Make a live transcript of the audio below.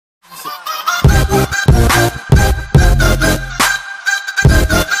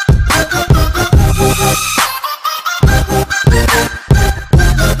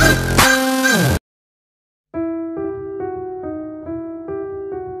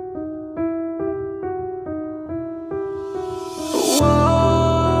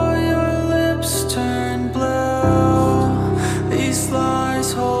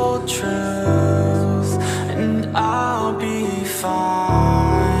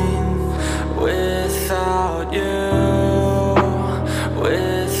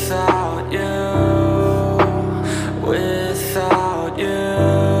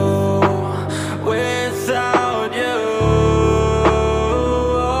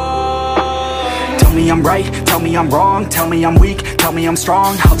me I'm right, tell me I'm wrong. Tell me I'm weak, tell me I'm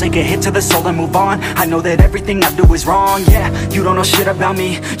strong. I'll take a hit to the soul and move on. I know that everything I do is wrong. Yeah, you don't know shit about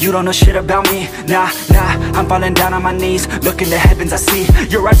me, you don't know shit about me. Nah, I'm falling down on my knees, looking to heavens I see.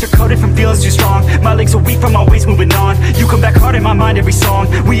 Your eyes are coated from feelings too strong. My legs are weak from always moving on. You come back hard in my mind every song.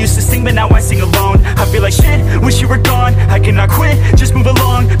 We used to sing but now I sing alone. I feel like shit, wish you were gone. I cannot quit, just move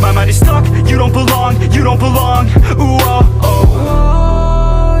along. My mind is stuck, you don't belong, you don't belong. Ooh, oh, oh.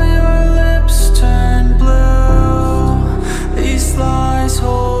 Lies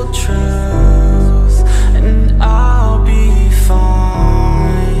hold truth, and I'll be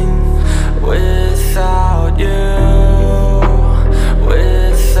fine without you,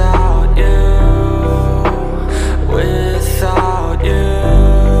 without you, without you,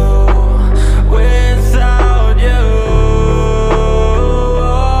 without you.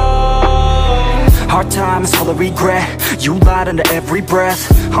 Hard times full of regret, you lied under every breath.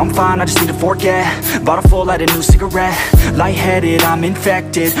 I'm fine, I just need to forget. Bottle full, light a new cigarette. Lightheaded, I'm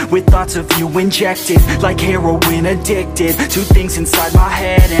infected with thoughts of you injected, like heroin addicted to things inside my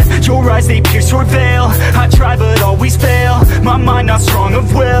head. And your eyes, they pierce your veil. I try but always fail. My mind not strong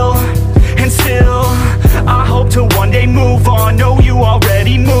of will. And still, I hope to one day move on. Know you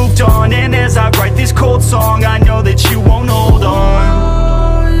already moved on. And as I write this cold song, I know that you won't hold on.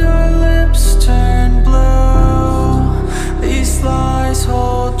 Lies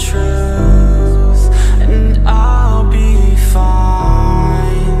hold truth, and I'll be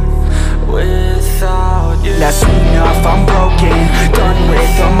fine without you. That's enough, I'm broken, done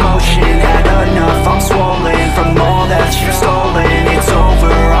with emotion. Had enough, I'm swollen from all that you've stolen.